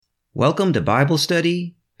Welcome to Bible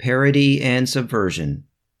Study, Parody, and Subversion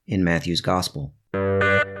in Matthew's Gospel. We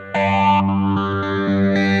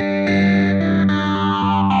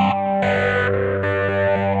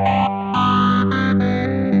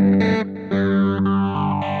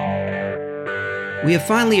have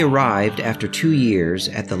finally arrived after 2 years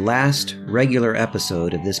at the last regular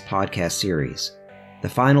episode of this podcast series, the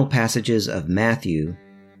final passages of Matthew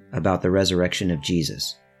about the resurrection of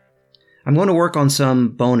Jesus. I'm going to work on some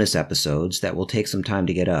bonus episodes that will take some time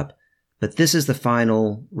to get up, but this is the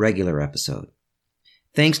final regular episode.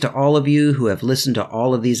 Thanks to all of you who have listened to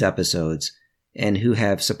all of these episodes and who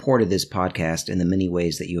have supported this podcast in the many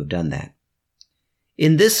ways that you have done that.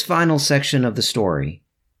 In this final section of the story,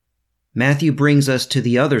 Matthew brings us to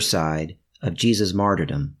the other side of Jesus'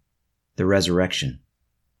 martyrdom, the resurrection.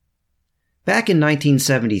 Back in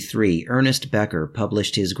 1973, Ernest Becker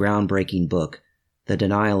published his groundbreaking book, The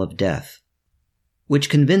Denial of Death, which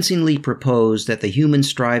convincingly proposed that the human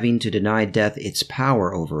striving to deny death its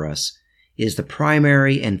power over us is the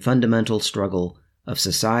primary and fundamental struggle of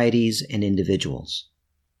societies and individuals.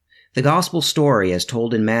 The gospel story, as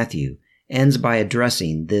told in Matthew, ends by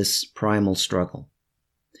addressing this primal struggle.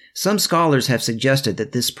 Some scholars have suggested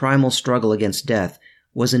that this primal struggle against death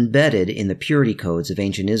was embedded in the purity codes of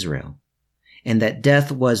ancient Israel, and that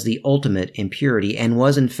death was the ultimate impurity and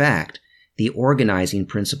was, in fact, the organizing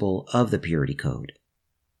principle of the purity code.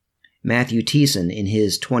 Matthew Thiessen, in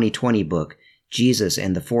his 2020 book, Jesus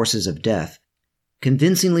and the Forces of Death,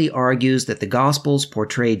 convincingly argues that the Gospels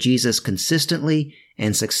portray Jesus consistently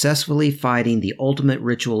and successfully fighting the ultimate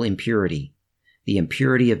ritual impurity, the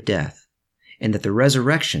impurity of death, and that the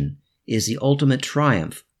resurrection is the ultimate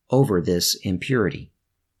triumph over this impurity.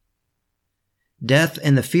 Death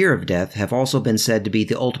and the fear of death have also been said to be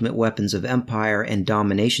the ultimate weapons of empire and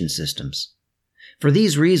domination systems. For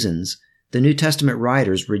these reasons, the New Testament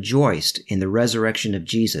writers rejoiced in the resurrection of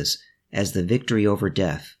Jesus as the victory over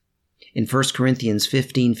death. In 1 Corinthians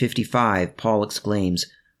 15:55, Paul exclaims,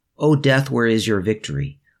 "O death, where is your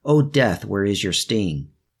victory? O death, where is your sting?"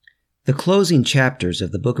 The closing chapters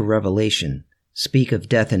of the book of Revelation speak of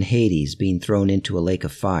death and Hades being thrown into a lake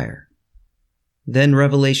of fire. Then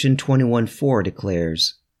Revelation 21:4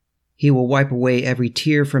 declares, "He will wipe away every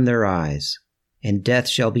tear from their eyes, and death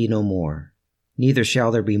shall be no more. Neither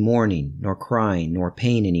shall there be mourning, nor crying, nor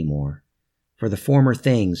pain any more, for the former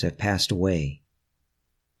things have passed away."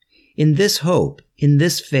 In this hope, in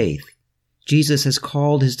this faith, Jesus has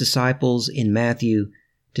called his disciples in Matthew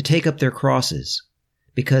to take up their crosses,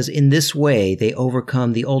 because in this way they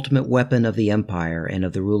overcome the ultimate weapon of the empire and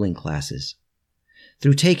of the ruling classes.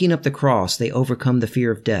 Through taking up the cross, they overcome the fear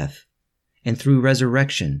of death, and through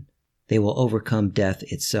resurrection, they will overcome death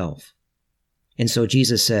itself. And so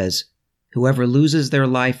Jesus says, "Whoever loses their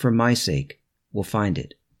life for my sake will find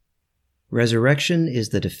it." Resurrection is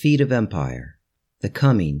the defeat of empire, the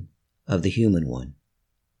coming of the human one.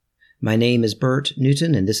 My name is Bert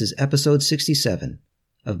Newton, and this is episode 67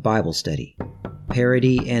 of Bible Study,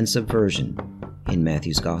 Parody and Subversion in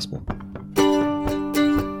Matthew's Gospel.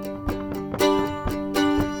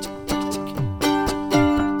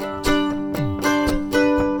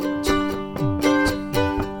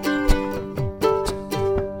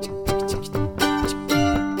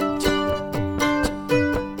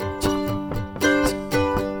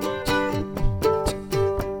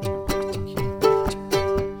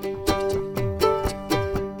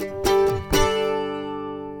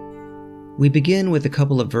 We begin with a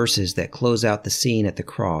couple of verses that close out the scene at the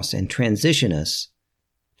cross and transition us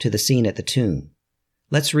to the scene at the tomb.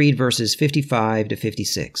 Let's read verses 55 to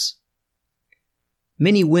 56.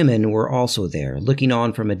 Many women were also there, looking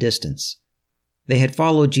on from a distance. They had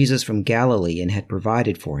followed Jesus from Galilee and had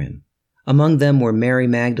provided for him. Among them were Mary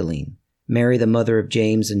Magdalene, Mary the mother of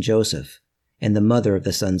James and Joseph, and the mother of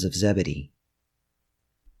the sons of Zebedee.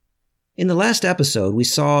 In the last episode, we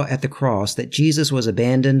saw at the cross that Jesus was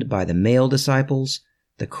abandoned by the male disciples,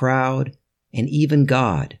 the crowd, and even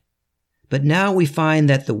God. But now we find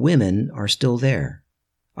that the women are still there,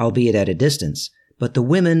 albeit at a distance, but the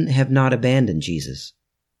women have not abandoned Jesus.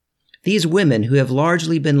 These women, who have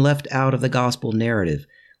largely been left out of the gospel narrative,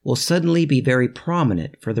 will suddenly be very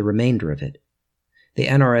prominent for the remainder of it. The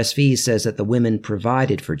NRSV says that the women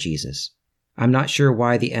provided for Jesus. I'm not sure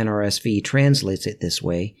why the NRSV translates it this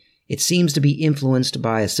way. It seems to be influenced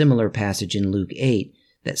by a similar passage in Luke 8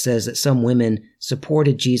 that says that some women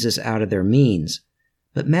supported Jesus out of their means,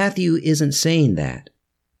 but Matthew isn't saying that.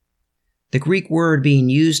 The Greek word being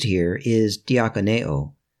used here is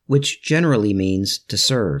diakoneo, which generally means to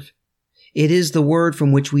serve. It is the word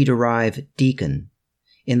from which we derive deacon.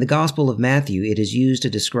 In the Gospel of Matthew, it is used to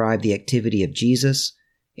describe the activity of Jesus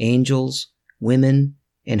angels, women,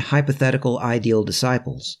 and hypothetical ideal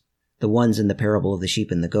disciples, the ones in the parable of the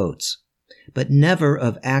sheep and the goats, but never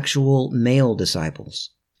of actual male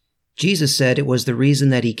disciples. Jesus said it was the reason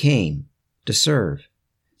that he came, to serve.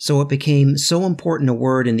 So it became so important a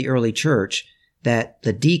word in the early church that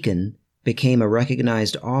the deacon became a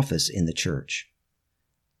recognized office in the church,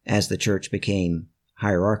 as the church became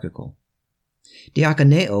hierarchical.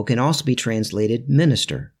 Diakoneo can also be translated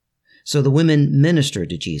minister. So the women ministered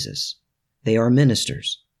to Jesus. They are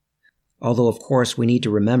ministers. Although, of course, we need to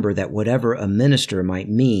remember that whatever a minister might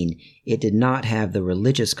mean, it did not have the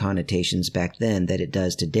religious connotations back then that it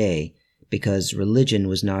does today, because religion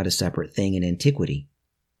was not a separate thing in antiquity.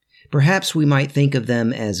 Perhaps we might think of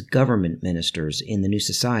them as government ministers in the new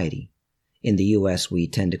society. In the U.S., we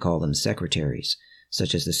tend to call them secretaries,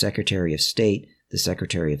 such as the Secretary of State, the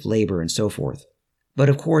Secretary of Labor, and so forth. But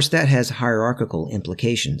of course, that has hierarchical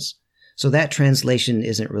implications, so that translation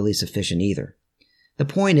isn't really sufficient either. The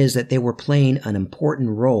point is that they were playing an important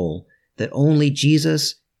role that only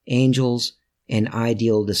Jesus, angels, and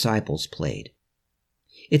ideal disciples played.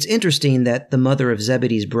 It's interesting that the mother of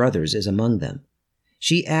Zebedee's brothers is among them.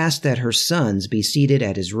 She asked that her sons be seated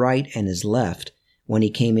at his right and his left when he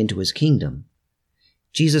came into his kingdom.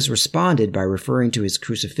 Jesus responded by referring to his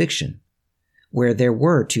crucifixion, where there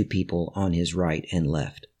were two people on his right and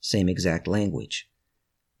left, same exact language.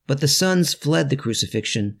 But the sons fled the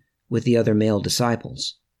crucifixion with the other male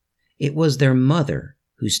disciples. It was their mother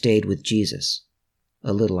who stayed with Jesus.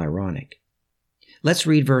 A little ironic. Let's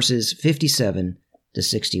read verses 57 to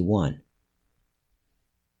 61.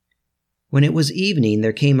 When it was evening,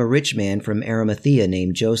 there came a rich man from Arimathea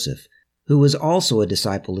named Joseph, who was also a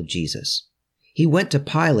disciple of Jesus. He went to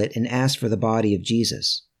Pilate and asked for the body of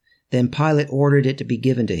Jesus. Then Pilate ordered it to be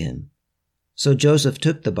given to him. So Joseph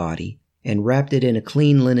took the body and wrapped it in a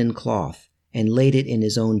clean linen cloth and laid it in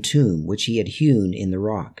his own tomb, which he had hewn in the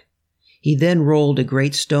rock. He then rolled a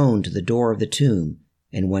great stone to the door of the tomb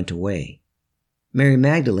and went away. Mary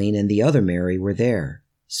Magdalene and the other Mary were there,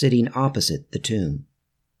 sitting opposite the tomb.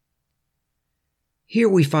 Here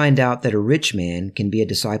we find out that a rich man can be a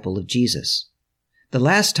disciple of Jesus. The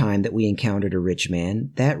last time that we encountered a rich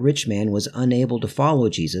man, that rich man was unable to follow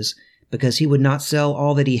Jesus because he would not sell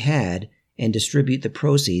all that he had and distribute the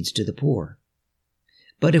proceeds to the poor.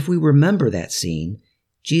 But if we remember that scene,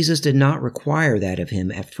 Jesus did not require that of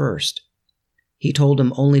him at first. He told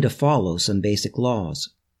him only to follow some basic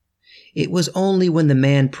laws. It was only when the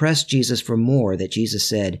man pressed Jesus for more that Jesus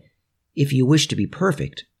said, "If you wish to be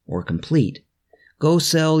perfect or complete, go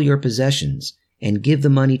sell your possessions and give the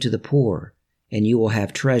money to the poor, and you will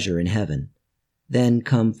have treasure in heaven. Then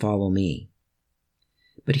come follow me."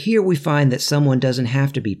 But here we find that someone doesn't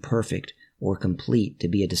have to be perfect or complete to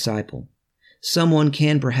be a disciple. Someone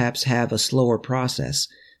can perhaps have a slower process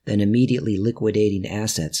than immediately liquidating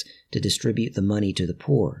assets to distribute the money to the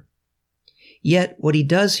poor. Yet what he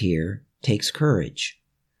does here takes courage.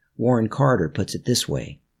 Warren Carter puts it this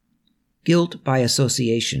way: guilt by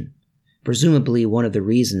association, presumably one of the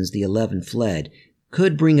reasons the 11 fled,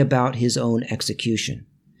 could bring about his own execution.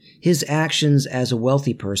 His actions as a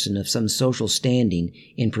wealthy person of some social standing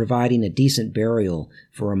in providing a decent burial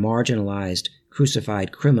for a marginalized,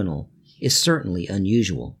 crucified criminal is certainly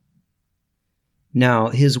unusual. Now,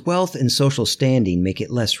 his wealth and social standing make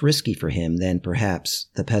it less risky for him than perhaps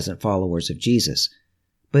the peasant followers of Jesus,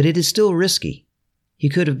 but it is still risky. He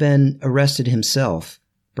could have been arrested himself,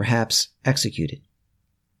 perhaps executed.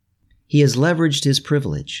 He has leveraged his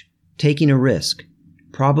privilege, taking a risk,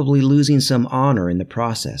 probably losing some honor in the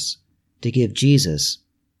process, to give Jesus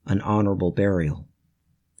an honorable burial.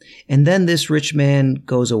 And then this rich man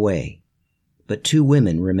goes away, but 2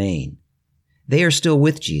 women remain. They are still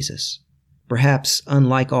with Jesus. Perhaps,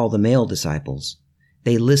 unlike all the male disciples,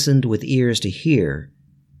 they listened with ears to hear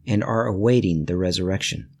and are awaiting the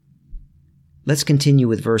resurrection. Let's continue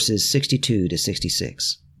with verses 62 to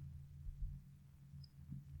 66.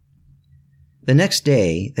 The next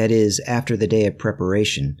day, that is, after the day of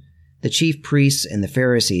preparation, the chief priests and the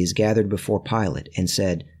Pharisees gathered before Pilate and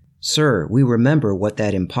said, "Sir, we remember what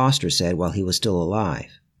that impostor said while he was still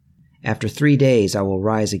alive. After 3 days I will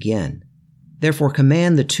rise again. Therefore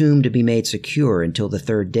command the tomb to be made secure until the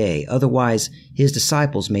 3rd day, otherwise his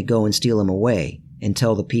disciples may go and steal him away and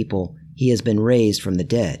tell the people he has been raised from the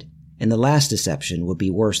dead, and the last deception would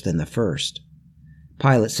be worse than the first."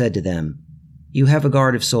 Pilate said to them, "You have a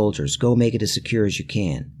guard of soldiers. Go make it as secure as you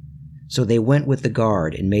can." So they went with the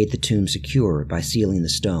guard and made the tomb secure by sealing the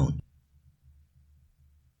stone.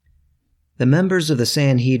 The members of the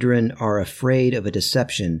Sanhedrin are afraid of a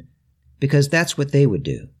deception because that's what they would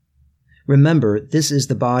do. Remember, this is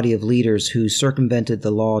the body of leaders who circumvented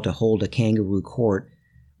the law to hold a kangaroo court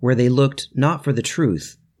where they looked not for the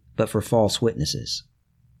truth, but for false witnesses.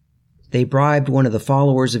 They bribed one of the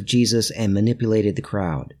followers of Jesus and manipulated the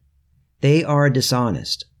crowd. They are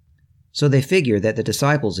dishonest, so they figure that the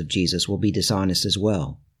disciples of Jesus will be dishonest as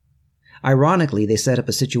well. Ironically, they set up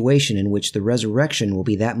a situation in which the resurrection will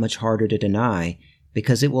be that much harder to deny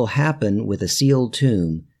because it will happen with a sealed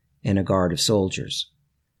tomb and a guard of soldiers.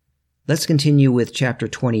 Let's continue with chapter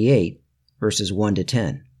 28, verses 1 to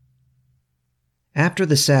 10. After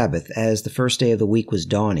the Sabbath, as the first day of the week was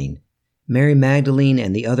dawning, Mary Magdalene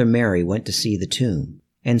and the other Mary went to see the tomb.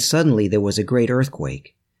 And suddenly there was a great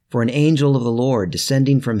earthquake, for an angel of the Lord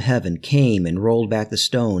descending from heaven came and rolled back the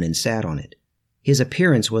stone and sat on it. His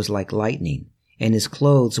appearance was like lightning, and his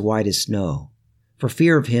clothes white as snow. For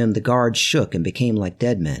fear of him the guards shook and became like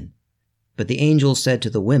dead men. But the angel said to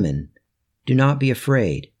the women, "Do not be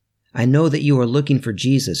afraid. I know that you are looking for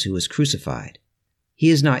Jesus who was crucified. He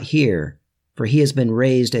is not here, for he has been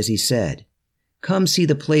raised as he said. Come see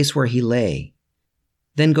the place where he lay.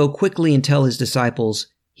 Then go quickly and tell his disciples,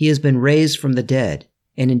 he has been raised from the dead,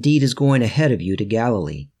 and indeed is going ahead of you to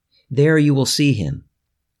Galilee. There you will see him.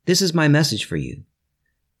 This is my message for you."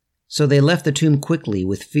 So they left the tomb quickly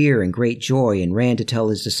with fear and great joy and ran to tell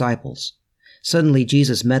his disciples. Suddenly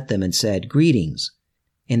Jesus met them and said, "Greetings."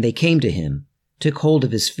 And they came to him, took hold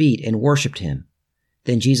of his feet, and worshipped him.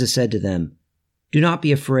 Then Jesus said to them, "Do not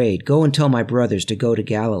be afraid. Go and tell my brothers to go to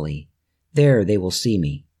Galilee. There they will see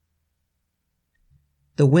me."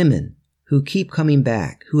 The women who keep coming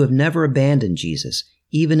back, who have never abandoned Jesus,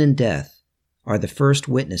 even in death, are the first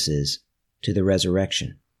witnesses to the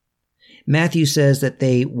resurrection. Matthew says that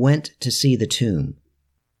they went to see the tomb.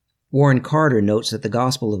 Warren Carter notes that the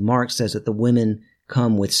Gospel of Mark says that the women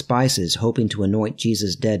come with spices hoping to anoint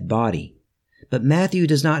Jesus' dead body. But Matthew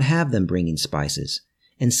does not have them bringing spices,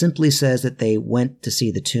 and simply says that they went to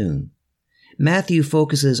see the tomb. Matthew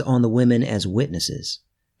focuses on the women as witnesses.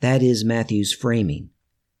 That is Matthew's framing.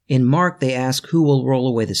 In Mark, they ask who will roll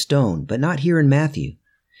away the stone, but not here in Matthew.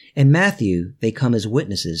 In Matthew, they come as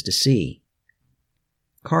witnesses to see.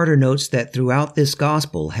 Carter notes that throughout this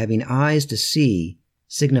gospel, having eyes to see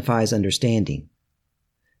signifies understanding.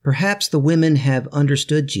 Perhaps the women have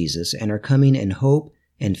understood Jesus and are coming in hope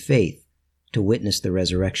and faith to witness the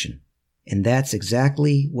resurrection. And that's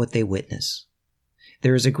exactly what they witness.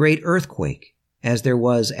 There is a great earthquake, as there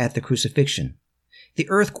was at the crucifixion. The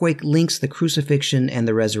earthquake links the crucifixion and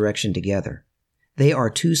the resurrection together. They are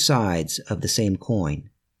two sides of the same coin.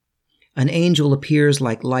 An angel appears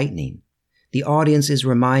like lightning. The audience is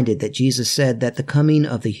reminded that Jesus said that the coming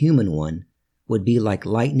of the human one would be like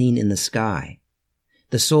lightning in the sky.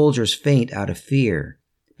 The soldiers faint out of fear,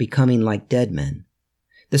 becoming like dead men.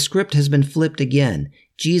 The script has been flipped again.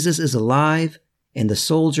 Jesus is alive, and the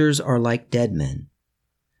soldiers are like dead men.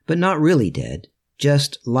 But not really dead,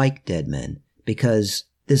 just like dead men, because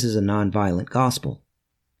this is a nonviolent gospel.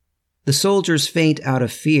 The soldiers faint out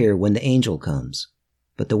of fear when the angel comes,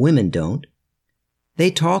 but the women don't.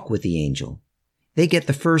 They talk with the angel. They get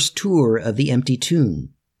the first tour of the empty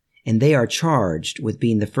tomb, and they are charged with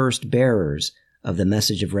being the first bearers of the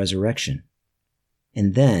message of resurrection.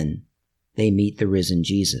 And then they meet the risen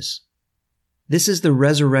Jesus. This is the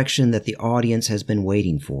resurrection that the audience has been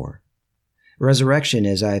waiting for. Resurrection,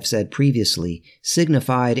 as I have said previously,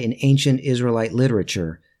 signified in ancient Israelite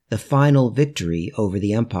literature the final victory over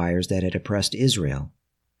the empires that had oppressed Israel.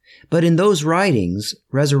 But in those writings,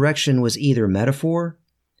 resurrection was either metaphor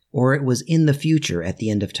or it was in the future at the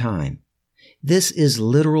end of time. This is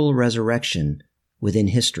literal resurrection within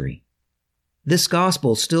history. This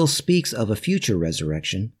gospel still speaks of a future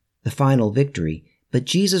resurrection, the final victory, but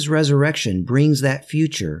Jesus' resurrection brings that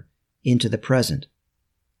future into the present.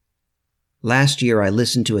 Last year, I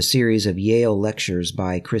listened to a series of Yale lectures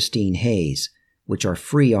by Christine Hayes, which are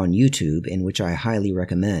free on YouTube and which I highly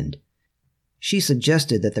recommend. She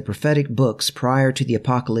suggested that the prophetic books prior to the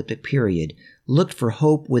apocalyptic period looked for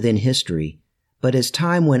hope within history, but as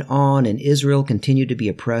time went on and Israel continued to be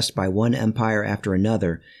oppressed by one empire after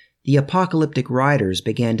another, the apocalyptic writers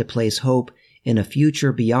began to place hope in a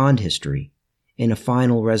future beyond history, in a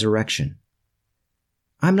final resurrection.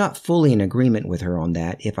 I'm not fully in agreement with her on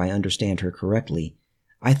that, if I understand her correctly.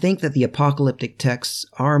 I think that the apocalyptic texts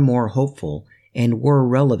are more hopeful and were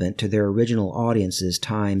relevant to their original audiences,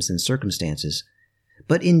 times, and circumstances.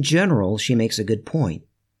 But in general, she makes a good point.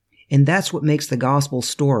 And that's what makes the gospel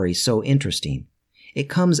story so interesting. It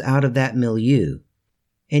comes out of that milieu.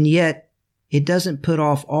 And yet, it doesn't put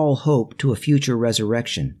off all hope to a future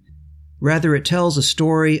resurrection. Rather, it tells a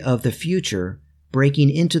story of the future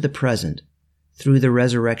breaking into the present through the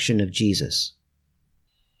resurrection of Jesus.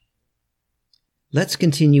 Let's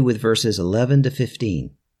continue with verses 11 to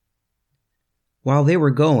 15. While they were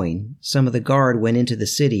going, some of the guard went into the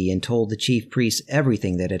city and told the chief priests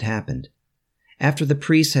everything that had happened. After the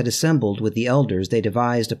priests had assembled with the elders, they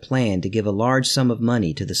devised a plan to give a large sum of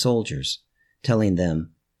money to the soldiers, telling them,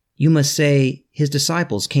 "You must say, 'His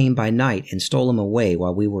disciples came by night and stole him away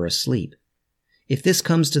while we were asleep.' If this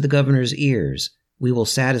comes to the governor's ears, we will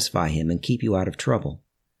satisfy him and keep you out of trouble."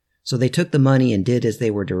 So they took the money and did as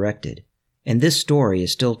they were directed, and this story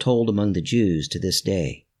is still told among the Jews to this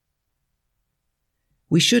day.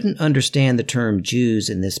 We shouldn't understand the term Jews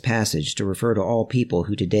in this passage to refer to all people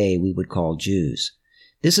who today we would call Jews.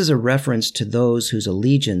 This is a reference to those whose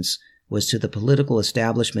allegiance was to the political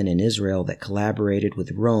establishment in Israel that collaborated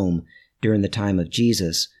with Rome during the time of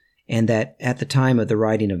Jesus, and that at the time of the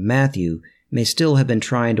writing of Matthew may still have been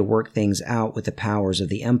trying to work things out with the powers of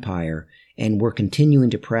the empire and were continuing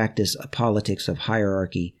to practice a politics of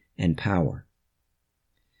hierarchy and power.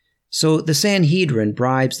 So the Sanhedrin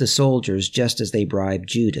bribes the soldiers just as they bribed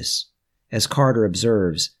Judas. As Carter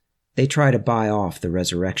observes, they try to buy off the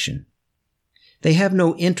resurrection. They have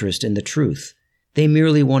no interest in the truth. They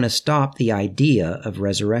merely want to stop the idea of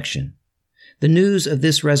resurrection. The news of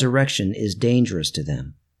this resurrection is dangerous to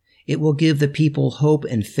them. It will give the people hope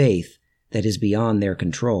and faith that is beyond their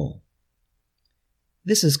control.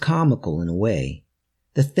 This is comical in a way.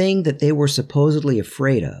 The thing that they were supposedly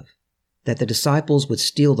afraid of, that the disciples would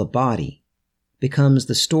steal the body, becomes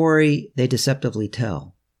the story they deceptively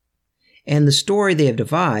tell. And the story they have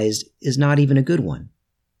devised is not even a good one.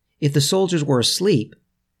 If the soldiers were asleep,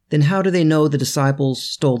 then how do they know the disciples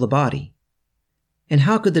stole the body? And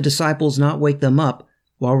how could the disciples not wake them up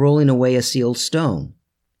while rolling away a sealed stone?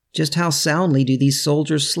 Just how soundly do these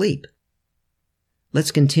soldiers sleep?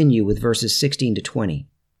 Let's continue with verses 16 to 20.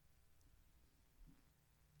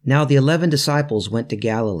 Now the 11 disciples went to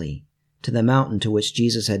Galilee, to the mountain to which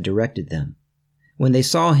Jesus had directed them. When they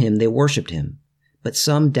saw him, they worshipped him, but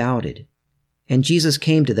some doubted. And Jesus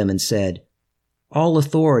came to them and said, "All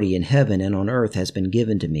authority in heaven and on earth has been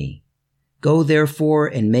given to me. Go therefore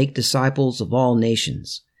and make disciples of all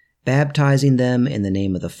nations, baptizing them in the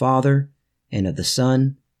name of the Father, and of the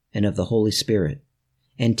Son, and of the Holy Spirit,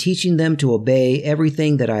 and teaching them to obey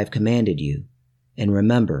everything that I have commanded you. And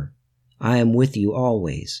remember, I am with you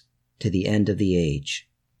always, to the end of the age."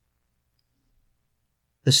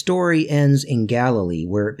 The story ends in Galilee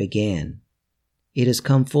where it began. It has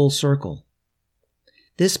come full circle.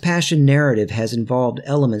 This passion narrative has involved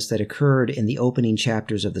elements that occurred in the opening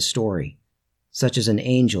chapters of the story, such as an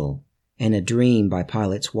angel and a dream by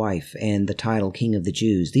Pilate's wife and the title King of the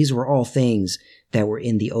Jews. These were all things that were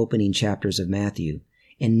in the opening chapters of Matthew.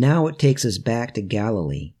 And now it takes us back to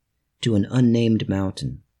Galilee, to an unnamed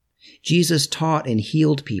mountain. Jesus taught and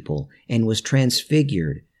healed people and was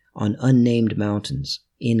transfigured on unnamed mountains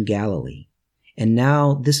in Galilee. And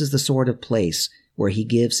now this is the sort of place where he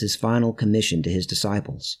gives his final commission to his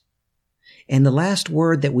disciples. And the last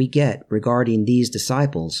word that we get regarding these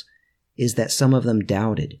disciples is that some of them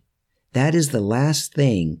doubted. That is the last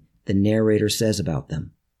thing the narrator says about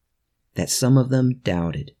them, that some of them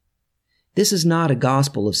doubted. This is not a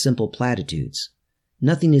gospel of simple platitudes.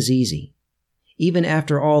 Nothing is easy. Even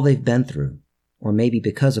after all they've been through, or maybe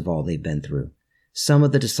because of all they've been through, some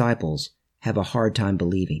of the disciples have a hard time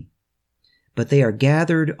believing. But they are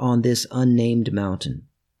gathered on this unnamed mountain.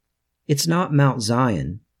 It's not Mount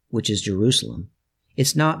Zion, which is Jerusalem.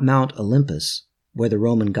 It's not Mount Olympus, where the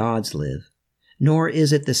Roman gods live. Nor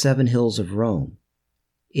is it the 7 hills of Rome.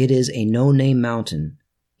 It is a no-name mountain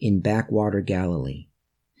in backwater Galilee.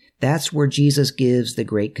 That's where Jesus gives the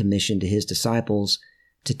Great Commission to his disciples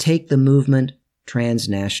to take the movement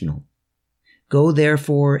transnational. Go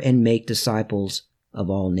therefore and make disciples of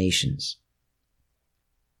all nations.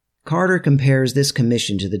 Carter compares this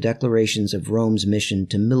commission to the declarations of Rome's mission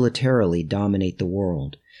to militarily dominate the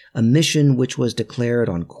world, a mission which was declared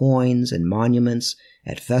on coins and monuments,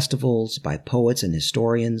 at festivals, by poets and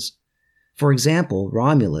historians. For example,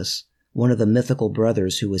 Romulus, one of the mythical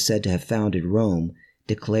brothers who was said to have founded Rome,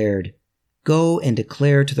 declared, "Go and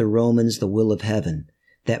declare to the Romans the will of heaven,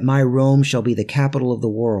 that my Rome shall be the capital of the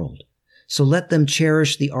world. So let them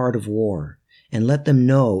cherish the art of war, and let them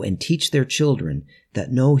know and teach their children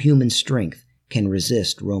that no human strength can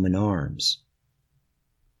resist Roman arms."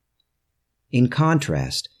 In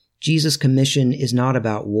contrast, Jesus' commission is not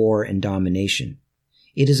about war and domination.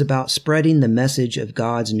 It is about spreading the message of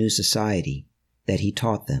God's new society that he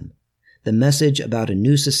taught them, the message about a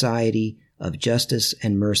new society of justice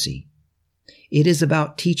and mercy. It is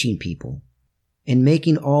about teaching people and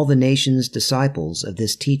making all the nations disciples of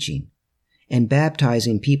this teaching, and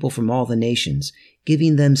baptizing people from all the nations,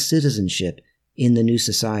 giving them citizenship in the new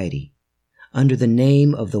society, under the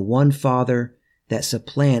name of the one Father that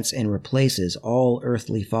supplants and replaces all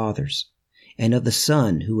earthly fathers, and of the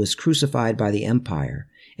Son who was crucified by the empire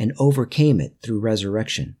and overcame it through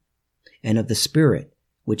resurrection, and of the Spirit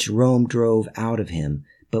which Rome drove out of him,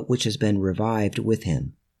 but which has been revived with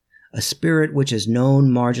him, a spirit which has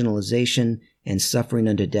known marginalization and suffering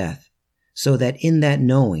unto death, so that in that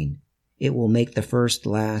knowing it will make the first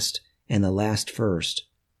last and the last first,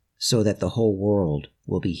 so that the whole world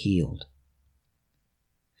will be healed.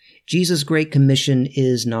 Jesus' Great Commission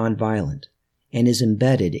is nonviolent and is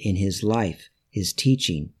embedded in his life, his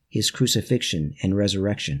teaching, his crucifixion and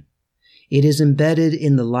resurrection. It is embedded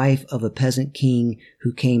in the life of a peasant king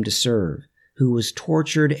who came to serve, who was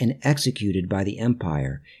tortured and executed by the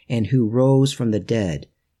empire, and who rose from the dead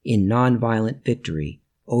in nonviolent victory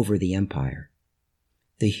over the empire.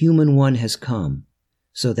 The human one has come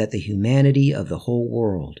so that the humanity of the whole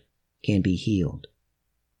world can be healed.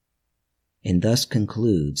 And thus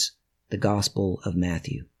concludes the Gospel of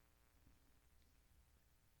Matthew.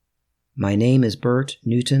 My name is Bert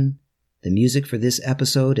Newton. The music for this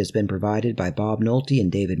episode has been provided by Bob Nolte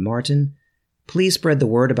and David Martin. Please spread the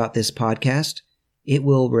word about this podcast. It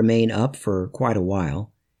will remain up for quite a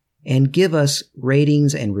while. And give us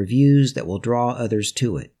ratings and reviews that will draw others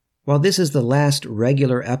to it. While this is the last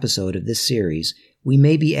regular episode of this series, we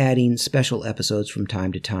may be adding special episodes from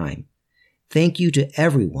time to time. Thank you to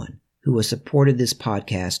everyone who has supported this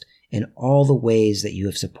podcast in all the ways that you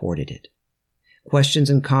have supported it. Questions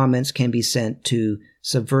and comments can be sent to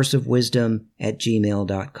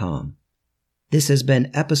subversivewisdom@gmail.com. This has been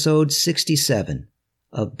episode 67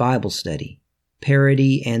 of Bible Study,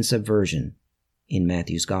 Parody and Subversion in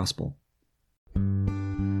Matthew's Gospel.